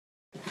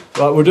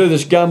Right, we'll do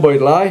this gum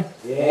beetle, eh?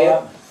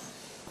 Yeah.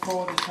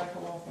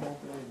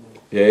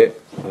 Yeah,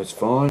 that's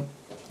fine.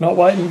 Not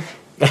waiting.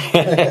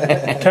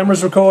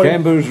 Camera's recording.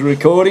 Camera's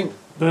recording.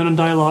 Burning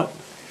daylight.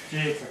 Gee,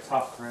 it's a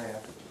tough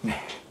crowd.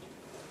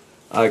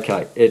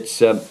 Okay, it's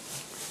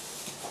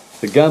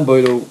the gum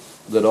beetle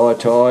that I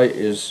tie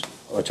is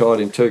I tie it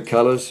in two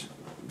colours,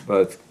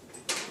 both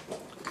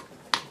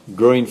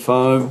green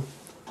foam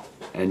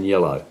and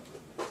yellow.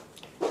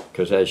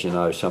 Because as you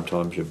know,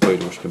 sometimes your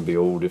beetles can be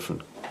all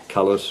different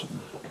colours,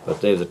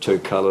 but they're the two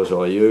colours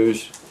I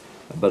use.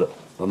 But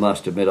I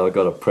must admit I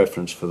got a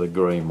preference for the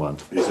green one.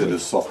 Is it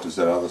as soft as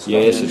that other stuff?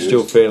 Yes, it's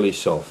still fairly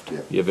soft.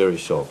 Yep. Yeah, very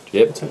soft.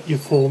 Yep.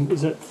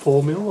 Is that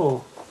 4 mil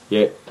or?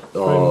 Yeah.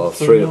 Oh,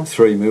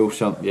 3 mil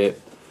something. Yeah.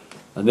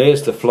 And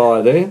there's the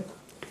fly there.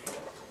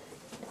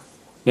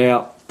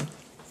 Now,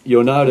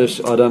 you'll notice,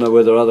 I don't know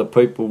whether other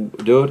people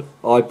do it,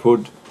 I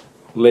put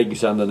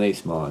legs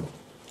underneath mine,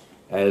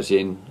 as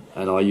in,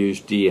 and I use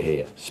deer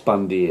hair,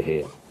 spun deer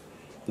hair.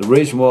 The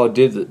reason why I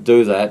did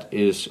do that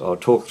is, I'll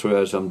talk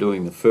through as I'm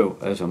doing the film,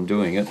 as I'm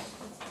doing it.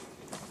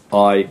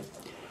 I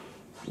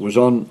was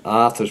on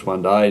Arthur's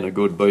one day in a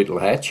good beetle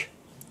hatch,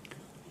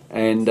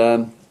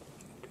 and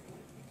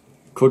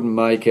couldn't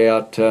make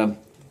out.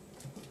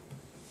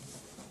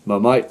 My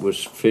mate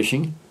was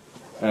fishing,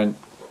 and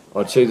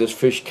I'd see this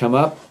fish come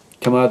over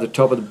the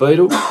top of the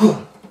beetle.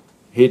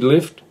 He'd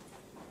lift,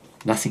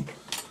 nothing.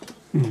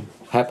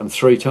 Happened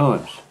 3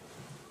 times.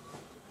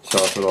 So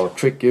I thought, I'll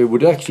trick you.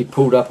 We'd actually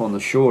pulled up on the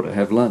shore to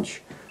have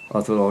lunch.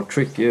 I thought, I'll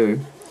trick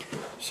you.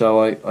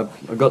 So I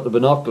got the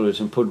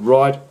binoculars and put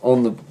right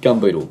on the gum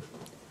beetle.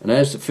 And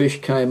as the fish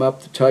came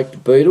up to take the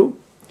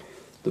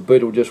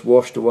beetle just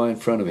washed away in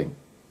front of him,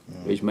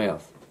 his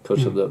mouth,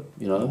 because of the,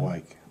 you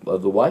know,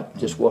 of the weight,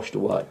 just washed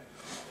away.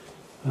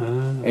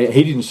 And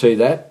he didn't see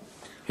that.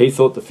 He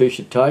thought the fish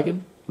had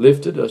taken,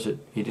 lifted. I said,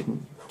 he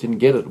didn't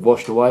get it,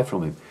 washed away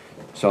from him.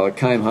 So I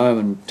came home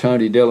and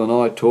Tony Dell and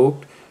I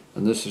talked,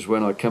 and this is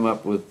when I come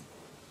up with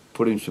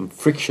putting some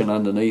friction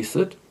underneath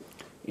it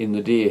in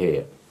the deer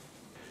hair.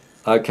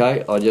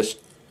 Okay, I just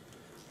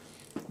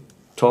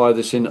tie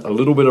this in a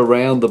little bit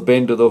around the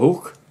bend of the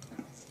hook.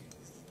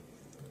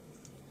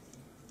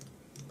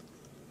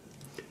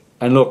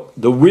 And look,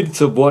 the width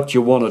of what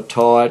you want to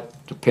tie it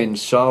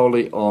depends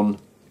solely on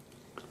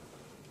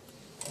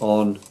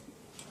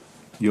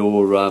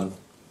your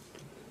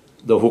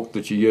the hook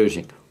that you're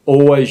using.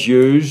 Always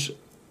use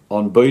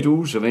on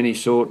beetles of any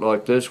sort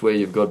like this, where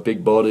you've got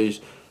big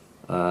bodies.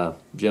 A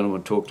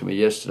gentleman talked to me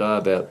yesterday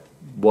about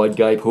wide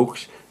gape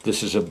hooks.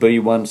 This is a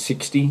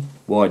B160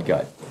 wide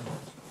gape,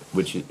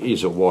 which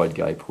is a wide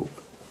gape hook.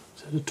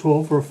 Is it a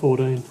 12 or a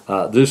 14?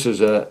 This is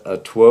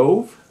a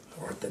 12.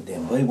 Write that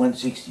down.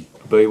 B160.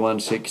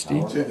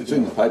 B160. Oh, it's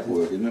in the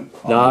paperwork, isn't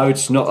it? No,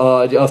 it's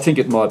not. I think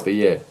it might be,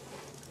 yeah.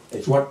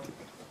 It's what,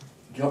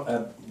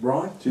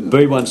 Brian?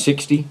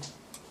 B160.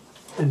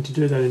 And to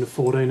do that in a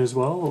 14 as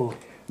well, or?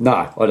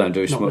 No, I don't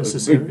do Not small.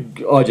 necessary.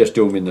 I just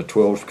do them in the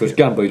 12s because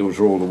gum beetles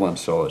are all the one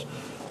size.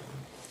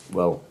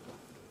 Well,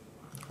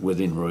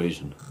 within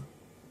reason.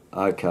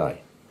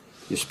 Okay.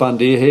 You spun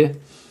deer hair?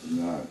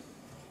 No.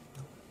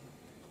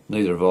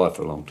 Neither have I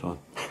for a long time.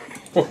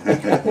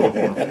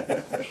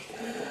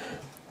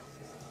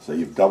 So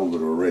you've doubled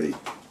it already.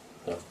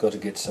 I've got to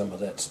get some of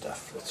that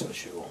stuff, that's for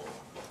sure.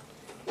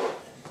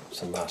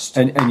 It's a must.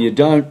 And you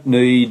don't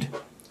need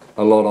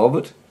a lot of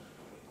it.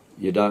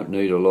 You don't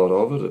need a lot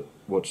of it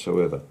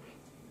whatsoever.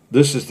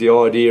 This is the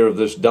idea of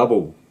this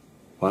double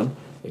one.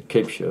 It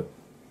keeps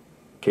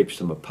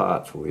them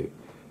apart for you.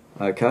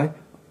 Okay.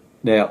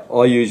 Now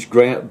I use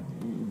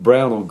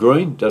brown or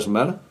green, doesn't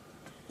matter.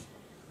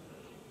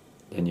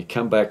 Then you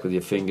come back with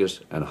your fingers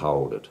and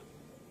hold it.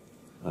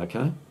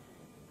 Okay.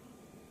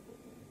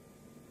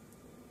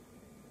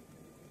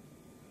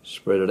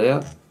 Spread it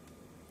out.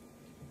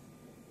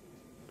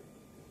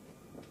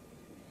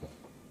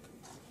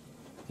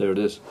 There it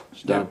is.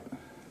 It's done. Yep.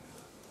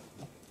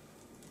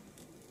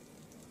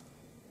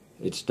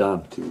 It's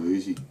done. Too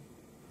easy.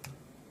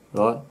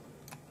 Right?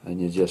 And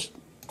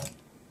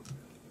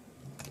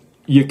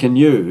you can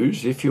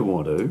use, if you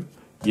want to,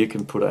 you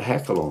can put a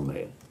hackle on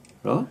there,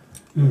 right?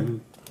 Mm-hmm.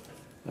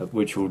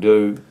 Which will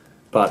do,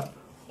 but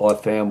I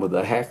found with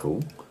the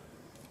hackle,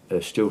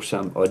 there's still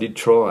some, I did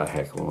try a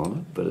hackle on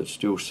it, but it's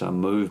still some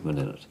movement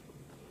in it.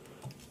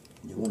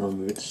 You want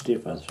them a bit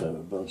stiffer,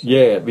 so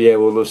Yeah,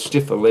 well the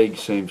stiffer leg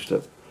seems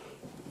to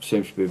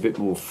be a bit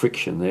more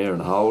friction there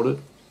and hold it.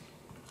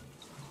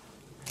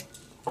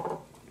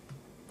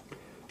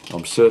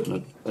 I'm certain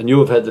it. And you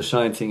have had the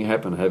same thing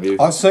happen, have you?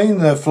 I've seen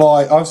the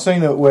fly. I've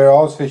seen it where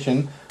I was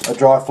fishing a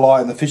dry fly,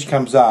 and the fish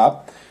comes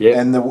up,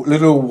 and the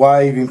little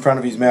wave in front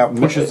of his mouth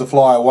pushes the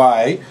fly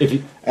away,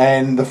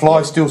 and the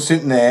fly's still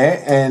sitting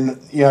there.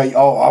 And you know,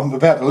 oh, I'm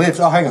about to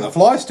lift. Oh, hang on, the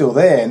fly's still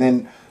there. And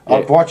then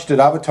I've watched it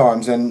other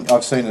times, and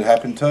I've seen it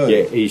happen too.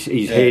 Yeah,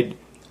 his head,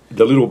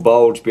 the little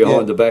bulge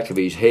behind the back of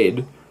his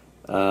head.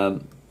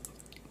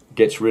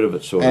 Gets rid of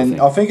it, sort of thing.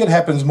 And I think it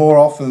happens more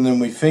often than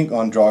we think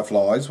on dry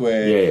flies,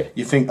 where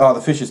you think, oh,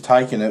 the fish has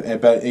taken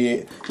it, but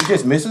he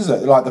just misses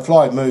it. Like the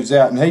fly moves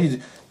out,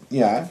 and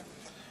Yeah.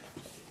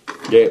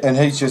 And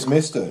he's just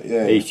missed it.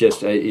 Yeah.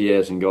 He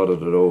hasn't got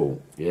it at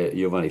all. Yeah,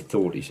 you've only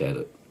thought he's had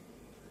it.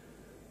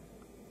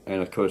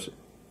 And of course,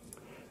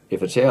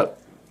 if it's out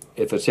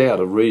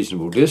a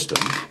reasonable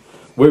distance,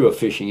 we were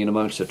fishing in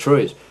amongst the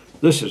trees.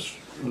 This is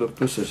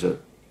an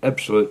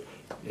absolute.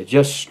 It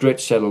just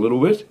stretched out a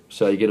little bit,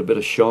 so you get a bit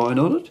of shine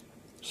on it.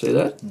 See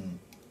that? Mm.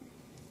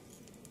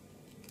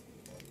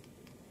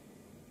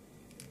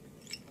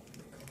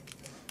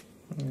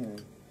 Yeah.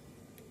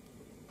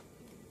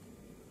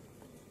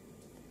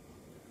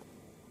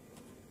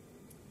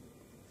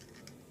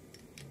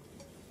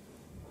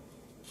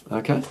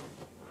 Okay.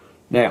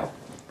 Now,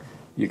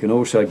 you can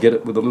also get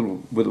it with a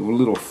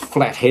little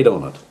flat head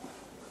on it.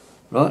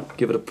 Right?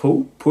 Give it a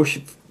pull. Push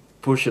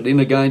it in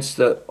against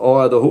the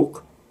eye of the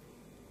hook.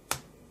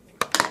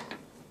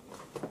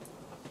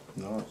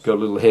 Nice. Got a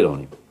little head on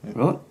him. Yep.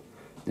 Right?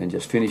 Then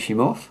just finish him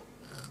off.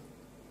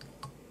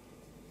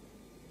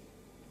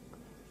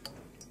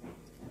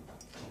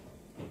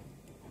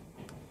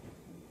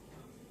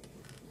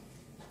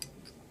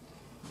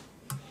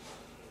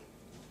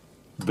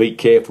 Be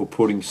careful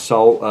putting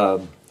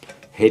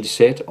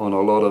headset on a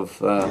lot of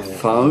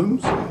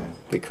foams,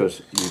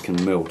 because you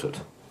can melt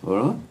it. All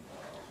right.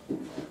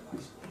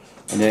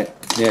 And now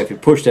if you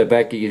push that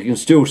back, you can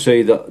still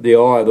see the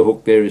eye of the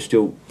hook there is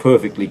still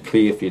perfectly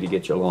clear for you to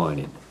get your line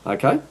in.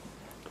 Okay.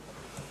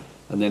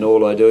 And then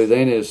all I do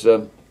then is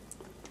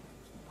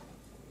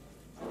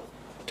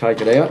take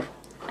it out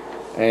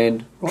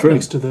and trim.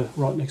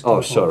 Right next to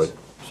Oh, the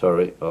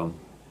sorry.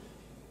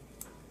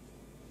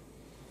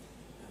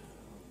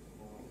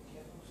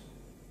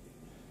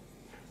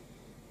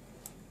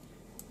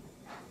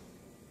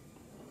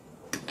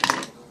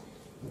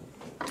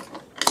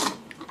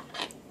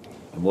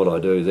 And what I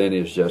do then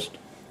is just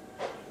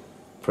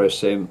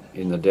press them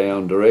in the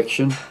down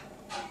direction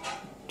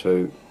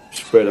to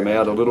spread them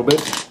out a little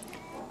bit,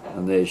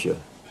 and there's your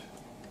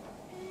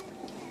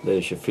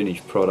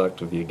finished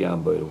product of your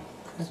gum beetle.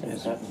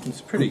 It's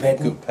a pretty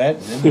good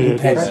pattern,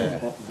 isn't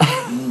it?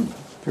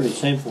 Pretty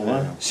simple,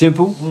 huh?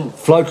 Simple,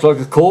 floats like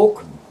a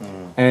cork,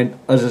 and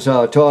as I say,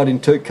 I tie it in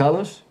two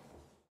colours.